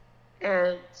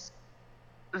 And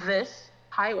this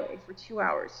highway for 2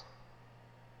 hours,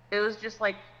 it was just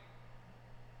like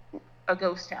a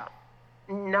ghost town.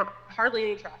 Hardly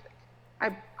any traffic.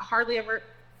 I hardly ever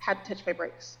had to touch my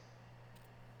brakes.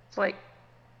 It's like,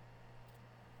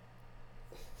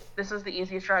 this is the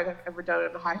easiest drive I've ever done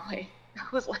on a highway. I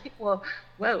was like, well,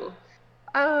 whoa.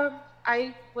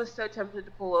 I was so tempted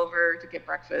to pull over to get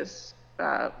breakfast,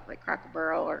 like Cracker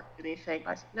Barrel or anything.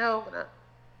 I said, no, I'm going to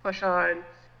push on.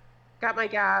 Got my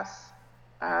gas.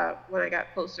 When I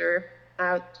got closer,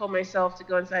 I told myself to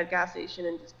go inside a gas station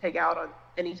and just pig out on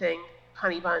anything,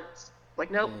 honey buns.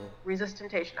 Like, nope, resist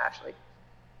temptation, Ashley.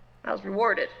 I was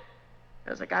rewarded.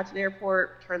 As I got to the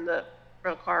airport, turned the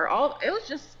rental car, it was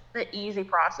just the easy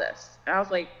process. And I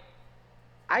was like,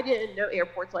 I didn't know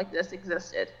airports like this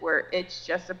existed, where it's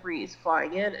just a breeze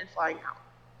flying in and flying out.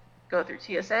 Go through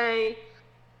TSA.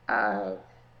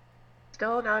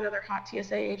 Still not another hot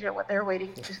TSA agent. What they're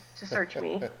waiting to search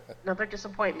me. Another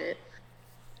disappointment.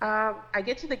 I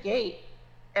get to the gate,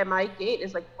 and my gate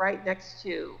is like right next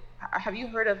to. Have you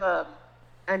heard of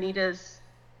Anita's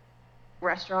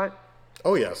restaurant?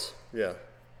 Oh yes, yeah.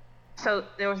 So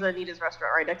there was an Anita's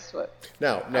restaurant right next to it.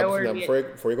 Now before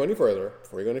you go any further,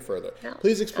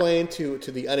 please explain to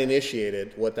the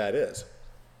uninitiated what that is.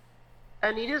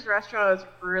 Anita's restaurant is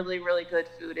really, really good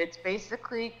food. It's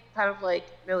basically kind of like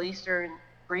Middle Eastern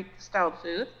Greek style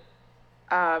food.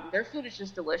 Their food is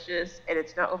just delicious, and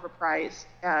it's not overpriced.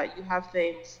 You have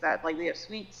things that, like, they have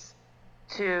sweets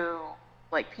to,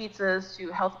 like, pizzas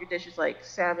to healthier dishes like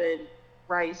salmon,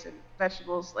 rice, and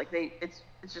vegetables. Like, it's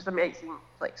just amazing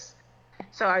place.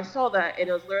 So I saw that, and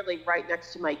it was literally right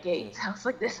next to my gate. I was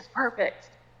like, this is perfect.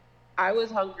 I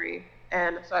was hungry,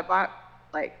 and so I bought,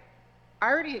 like,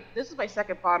 this is my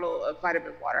second bottle of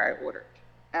vitamin water I ordered.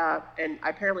 And I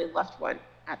apparently left one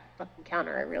at the fucking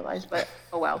counter, I realized, but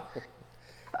oh well.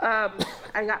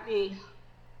 I got me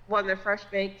one of their fresh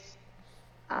baked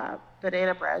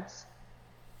banana breads,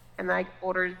 and I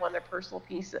ordered one of their personal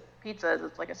pizzas.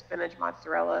 It's like a spinach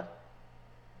mozzarella,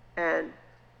 and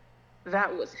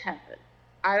that was heaven.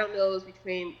 I don't know, it was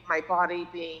between my body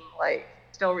being like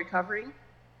still recovering,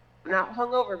 not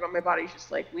hungover, but my body's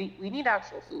just like, we need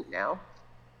actual food now.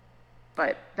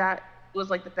 But that was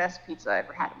like the best pizza I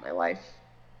ever had in my life.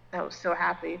 I was so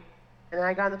happy. And then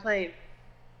I got on the plane,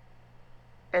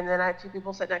 and then I had two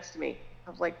people sit next to me. I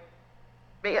was like,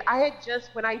 when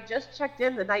I just checked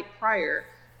in the night prior,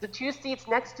 the two seats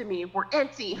next to me were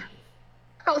empty.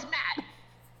 I was mad.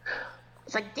 I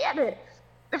was like, damn it.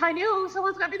 If I knew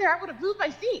someone's gonna be there, I would have moved my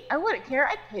seat. I wouldn't care.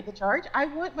 I'd pay the charge. I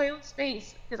want my own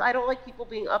space because I don't like people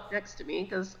being up next to me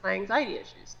because of my anxiety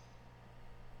issues.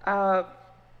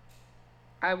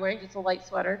 I'm wearing just a light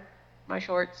sweater, my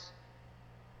shorts,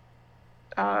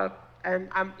 and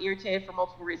I'm irritated for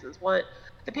multiple reasons. One,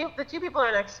 the two people that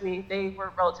are next to me, they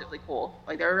were relatively cool.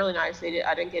 Like, they were really nice. I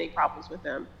didn't get any problems with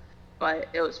them, but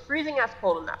it was freezing ass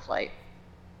cold on that flight.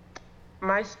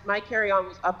 My carry-on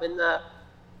was up in the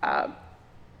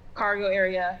cargo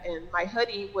area, and my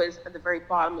hoodie was at the very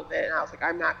bottom of it, and I was like,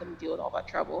 I'm not going to deal with all that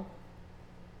trouble.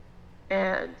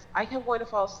 And I kept wanting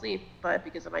to fall asleep, but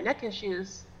because of my neck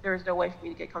issues, there was no way for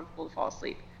me to get comfortable to fall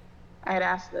asleep. I had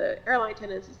asked the airline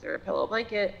attendants, is there a pillow,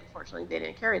 blanket? Unfortunately, they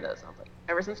didn't carry those. I was like,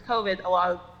 ever since COVID, a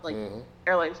lot of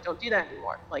airlines don't do that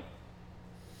anymore. Like,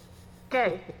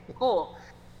 okay, cool.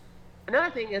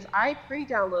 Another thing is I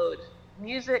pre-download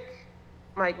music,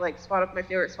 my favorite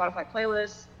Spotify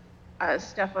playlists,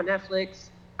 stuff on Netflix,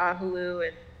 Hulu,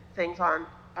 and things on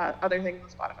other things on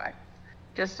Spotify,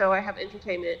 just so I have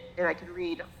entertainment and I can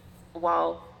read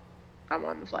while I'm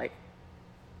on the flight.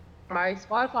 My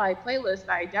Spotify playlist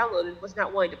that I downloaded was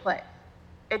not wanting to play.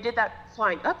 It did that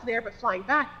flying up there, but flying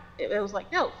back, it was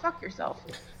like, no, fuck yourself.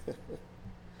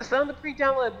 Some of the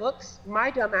pre-downloaded books,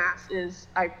 my dumbass is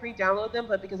I pre-download them,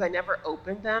 but because I never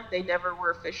opened them, they never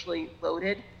were officially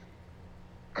loaded.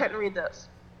 Couldn't read those.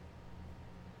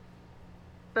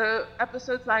 The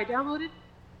episodes that I downloaded,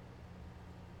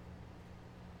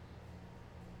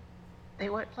 they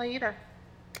wouldn't play either.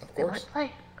 Of course. They wouldn't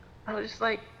play. I was just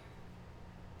like,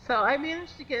 so I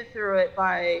managed to get through it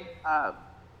by,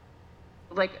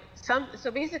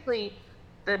 so basically,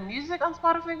 the music on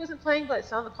Spotify wasn't playing, but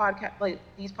some of the podcast, like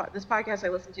this podcast I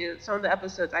listened to, some of the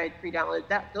episodes I had pre-downloaded,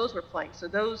 those were playing. So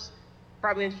those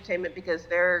brought me entertainment because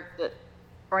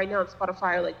right now on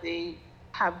Spotify, like, they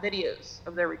have videos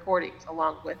of their recordings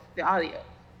along with the audio.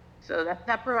 So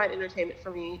that provided entertainment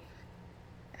for me.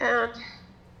 And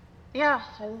yeah,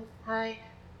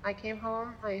 I came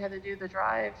home. I had to do the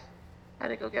drive. I had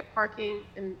to go get parking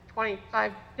and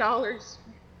 $25.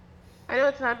 I know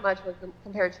it's not much when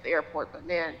compared to the airport, but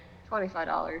man,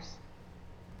 $25.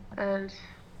 And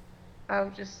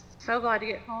I'm just so glad to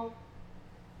get home.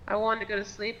 I wanted to go to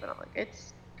sleep, but I'm like,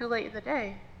 it's too late in the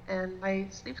day, and my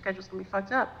sleep schedule's gonna be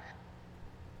fucked up.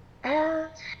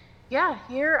 And yeah,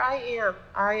 here I am.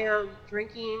 I am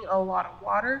drinking a lot of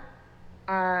water.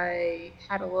 I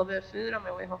had a little bit of food on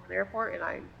my way home from the airport, and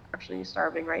I'm actually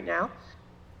starving right now.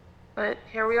 But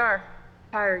here we are.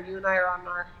 Tyler, you and I are on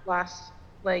our last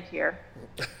leg here.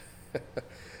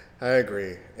 I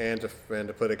agree. And to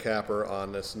put a capper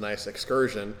on this nice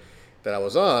excursion that I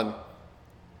was on,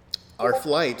 our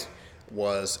flight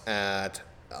was at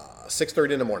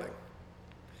 6:30 in the morning.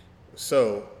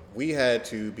 So we had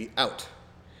to be out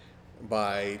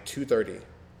by 2:30,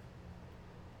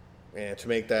 and to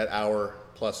make that hour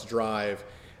plus drive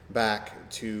back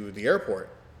to the airport.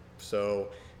 So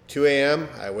 2 a.m.,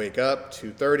 I wake up,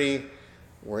 2:30,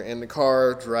 we're in the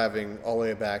car driving all the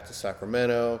way back to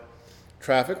Sacramento.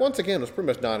 Traffic, once again, was pretty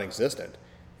much non-existent.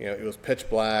 It was pitch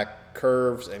black,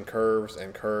 curves and curves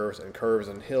and curves and curves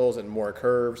and hills and more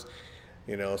curves.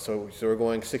 So we're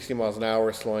going 60 miles an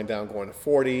hour, slowing down, going to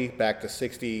 40, back to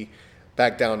 60,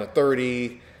 back down to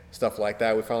 30, stuff like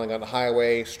that. We finally got on the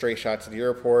highway, straight shot to the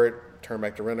airport, turned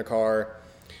back to rent a car,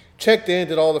 checked in,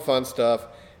 did all the fun stuff.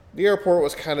 The airport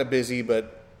was kind of busy,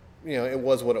 but, it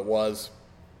was what it was.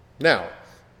 Now,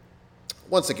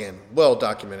 once again, well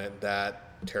documented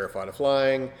that terrified of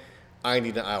flying, I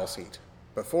need an aisle seat.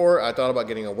 Before, I thought about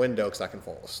getting a window because I can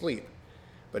fall asleep.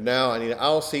 But now I need an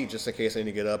aisle seat just in case I need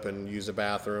to get up and use the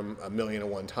bathroom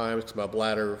 1,000,001 times because my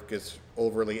bladder gets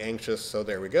overly anxious. So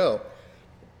there we go.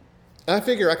 I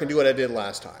figure I can do what I did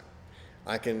last time.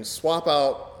 I can swap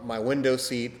out my window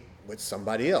seat with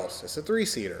somebody else. It's a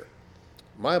 3-seater.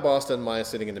 My boss doesn't mind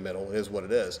sitting in the middle. It is what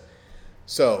it is.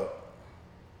 So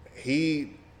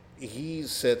he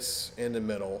sits in the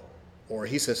middle, or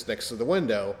he sits next to the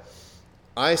window.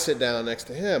 I sit down next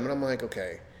to him, and I'm like,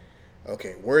 okay,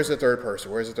 where's the third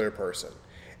person?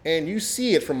 And you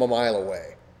see it from a mile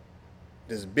away.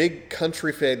 This big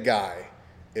country-fed guy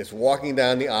is walking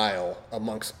down the aisle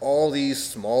amongst all these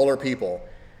smaller people.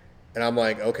 And I'm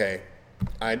like, okay,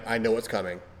 I know what's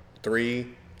coming. 3,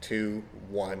 2,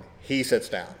 1. He sits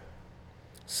down.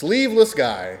 Sleeveless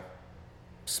guy.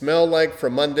 Smelled like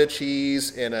Fremunda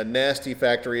cheese in a nasty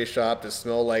factory shop that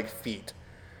smelled like feet.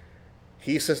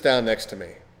 He sits down next to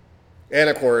me. And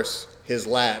of course, his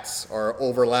lats are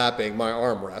overlapping my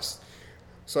armrest.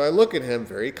 So I look at him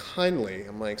very kindly.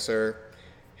 I'm like, sir,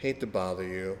 hate to bother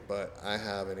you, but I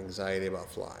have an anxiety about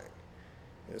flying.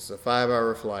 It's a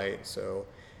 5-hour flight, so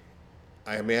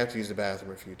I may have to use the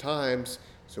bathroom a few times.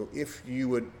 So if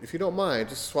you don't mind,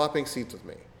 just swapping seats with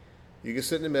me. You can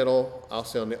sit in the middle, I'll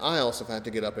sit on the aisle, so if I have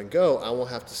to get up and go, I won't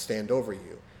have to stand over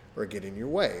you or get in your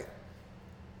way.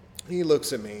 He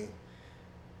looks at me,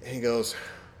 and he goes,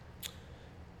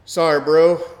 sorry,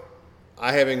 bro,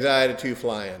 I have anxiety too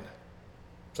flying.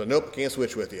 So nope, can't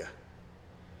switch with you.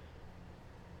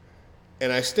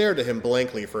 And I stared at him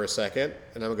blankly for a second,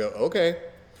 and I'm going to go, okay,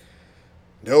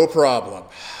 no problem.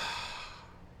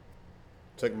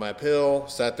 Took my pill,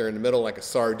 sat there in the middle like a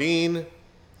sardine,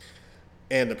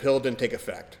 and the pill didn't take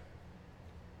effect.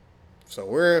 So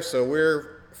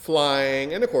we're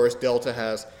flying, and of course Delta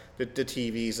has the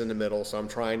TVs in the middle, so I'm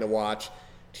trying to watch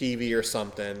TV or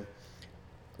something.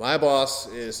 My boss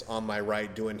is on my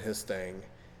right doing his thing.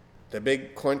 The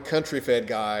big country-fed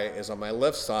guy is on my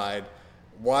left side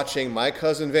watching my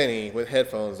cousin Vinny with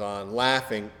headphones on,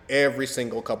 laughing every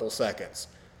single couple seconds.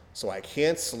 So I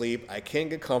can't sleep, I can't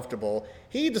get comfortable.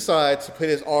 He decides to put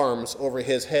his arms over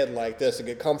his head like this to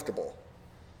get comfortable.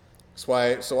 So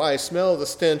I smell the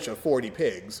stench of 40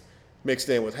 pigs, mixed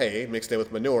in with hay, mixed in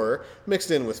with manure,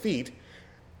 mixed in with feet,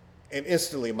 and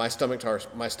instantly my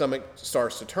stomach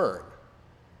starts to turn.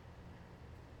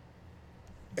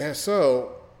 And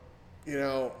so,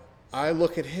 I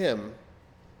look at him,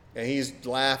 and he's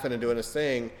laughing and doing his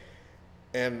thing,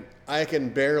 and I can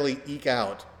barely eke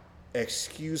out,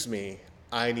 excuse me,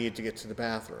 I need to get to the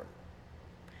bathroom.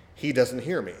 He doesn't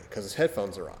hear me because his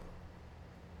headphones are on.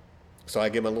 So I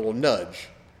give him a little nudge.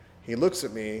 He looks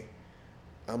at me.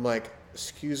 I'm like,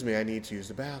 excuse me, I need to use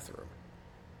the bathroom.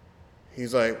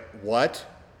 He's like, what?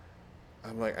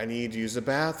 I'm like, I need to use the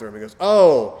bathroom. He goes,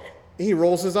 oh. He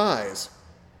rolls his eyes.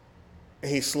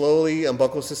 And he slowly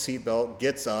unbuckles his seatbelt,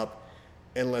 gets up,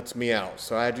 and lets me out.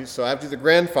 So I have to do the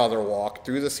grandfather walk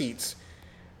through the seats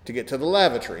to get to the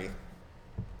lavatory,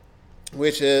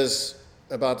 which is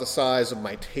about the size of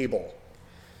my table.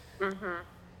 Mm-hmm.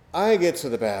 I get to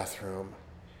the bathroom,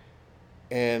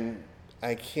 and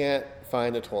I can't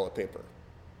find the toilet paper.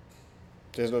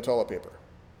 There's no toilet paper.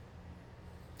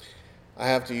 I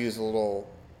have to use a little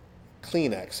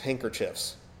Kleenex,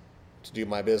 handkerchiefs, to do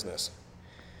my business.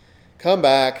 Come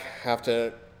back, have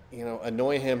to,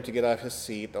 annoy him to get out of his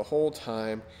seat the whole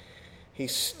time. He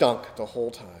stunk the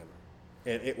whole time,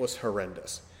 and it was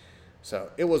horrendous.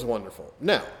 So it was wonderful.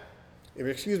 Now, if you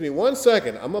excuse me 1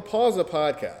 second, I'm going to pause the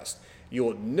podcast. You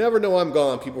will never know I'm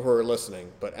gone, people who are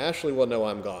listening, but Ashley will know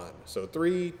I'm gone. So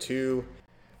 3, 2,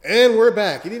 and we're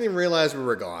back. You didn't even realize we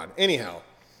were gone. Anyhow,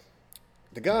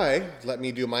 the guy let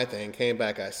me do my thing, came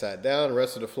back, I sat down,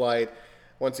 rest of the flight.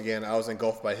 Once again, I was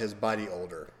engulfed by his body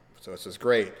odor. So this is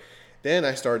great. Then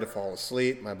I started to fall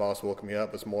asleep. My boss woke me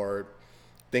up with more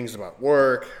things about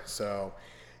work. So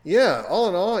yeah, all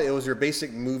in all, it was your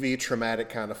basic movie traumatic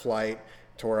kind of flight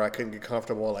to where I couldn't get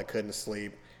comfortable, I couldn't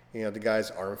sleep. The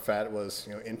guy's arm fat was,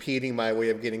 impeding my way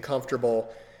of getting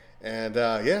comfortable. And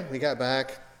we got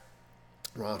back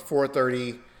around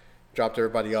 4:30, dropped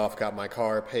everybody off, got my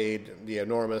car, paid the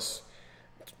enormous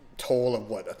toll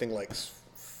of I think like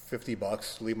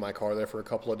 $50 to leave my car there for a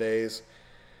couple of days.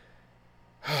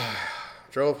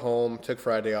 Drove home, took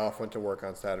Friday off, went to work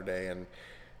on Saturday, and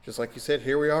just like you said,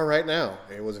 here we are right now.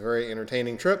 It was a very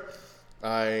entertaining trip.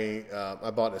 I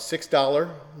bought a $6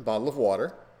 bottle of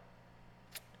water.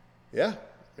 Yeah,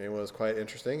 it was quite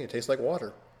interesting. It tastes like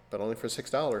water, but only for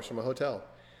 $6 from a hotel.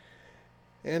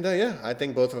 And I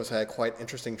think both of us had quite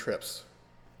interesting trips.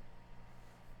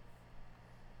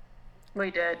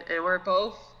 We did, and we're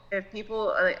both if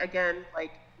people again,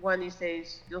 like one of these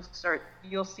days,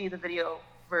 you'll see the video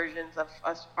versions of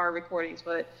our recordings.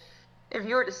 But if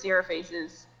you were to see our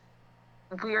faces,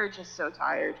 we are just so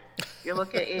tired. You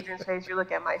look at Adrian's face, you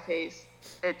look at my face.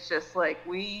 It's just like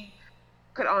we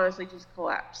could honestly just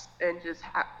collapse and just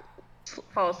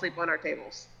fall asleep on our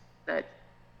tables. That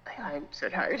I'm so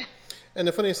tired. And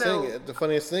the funniest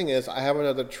thing is, I have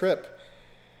another trip,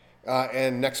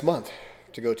 and next month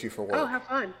to go to for work. Oh, have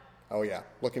fun. Oh yeah,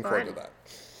 looking forward to that.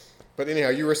 But anyhow,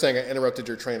 you were saying I interrupted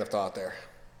your train of thought there.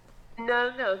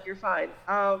 No, you're fine.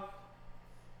 The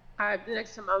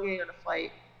next time I'm getting on a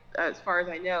flight, as far as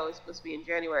I know, is supposed to be in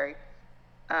January,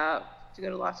 to go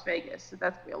to Las Vegas. So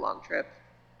that's gonna be a long trip.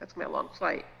 That's gonna be a long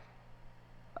flight.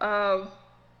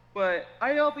 But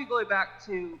I know I'll be going back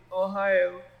to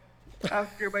Ohio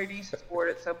after my niece is born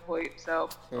at some point, so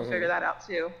I'll figure that out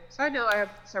too. So I know I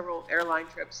have several airline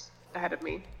trips ahead of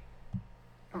me.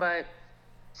 But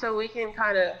so we can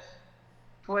kind of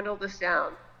dwindle this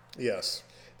down. Yes.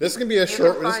 This can be a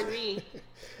short... You can find me...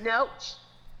 No,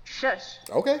 shush.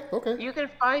 Okay. You can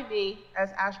find me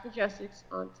as Ash Majestics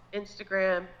on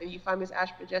Instagram. If you find me as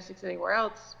Ash Majestics anywhere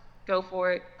else, go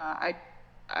for it. I'm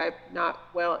not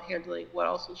well at handling what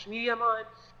all social media I'm on.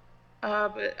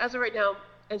 But as of right now,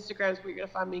 Instagram is where you're going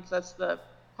to find me because that's the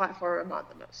platform I'm on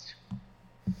the most.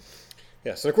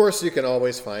 Yes, and of course you can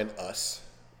always find us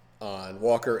on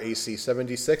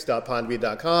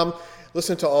walkerac76.podbean.com.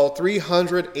 Listen to all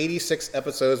 386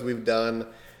 episodes we've done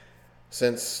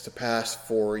since the past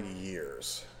 4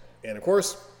 years. And of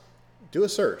course, do a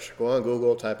search. Go on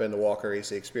Google, type in the Walker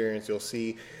AC Experience. You'll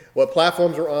see what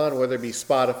platforms we're on, whether it be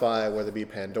Spotify, whether it be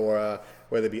Pandora,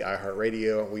 whether it be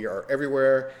iHeartRadio. We are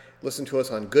everywhere. Listen to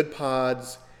us on Good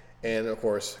Pods. And of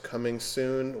course, coming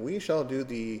soon, we shall do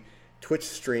the Twitch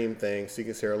stream thing so you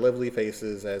can see our lovely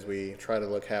faces as we try to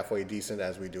look halfway decent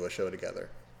as we do a show together.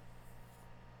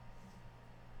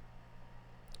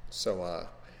 So,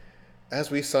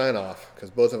 as we sign off, because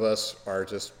both of us are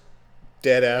just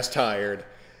dead-ass tired,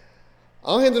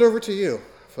 I'll hand it over to you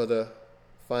for the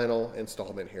final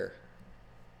installment here.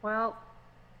 Well,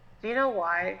 do you know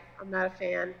why I'm not a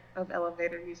fan of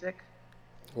elevator music?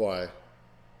 Why?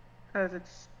 Because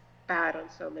it's bad on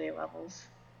so many levels.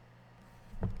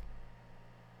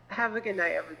 Have a good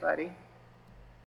night, everybody.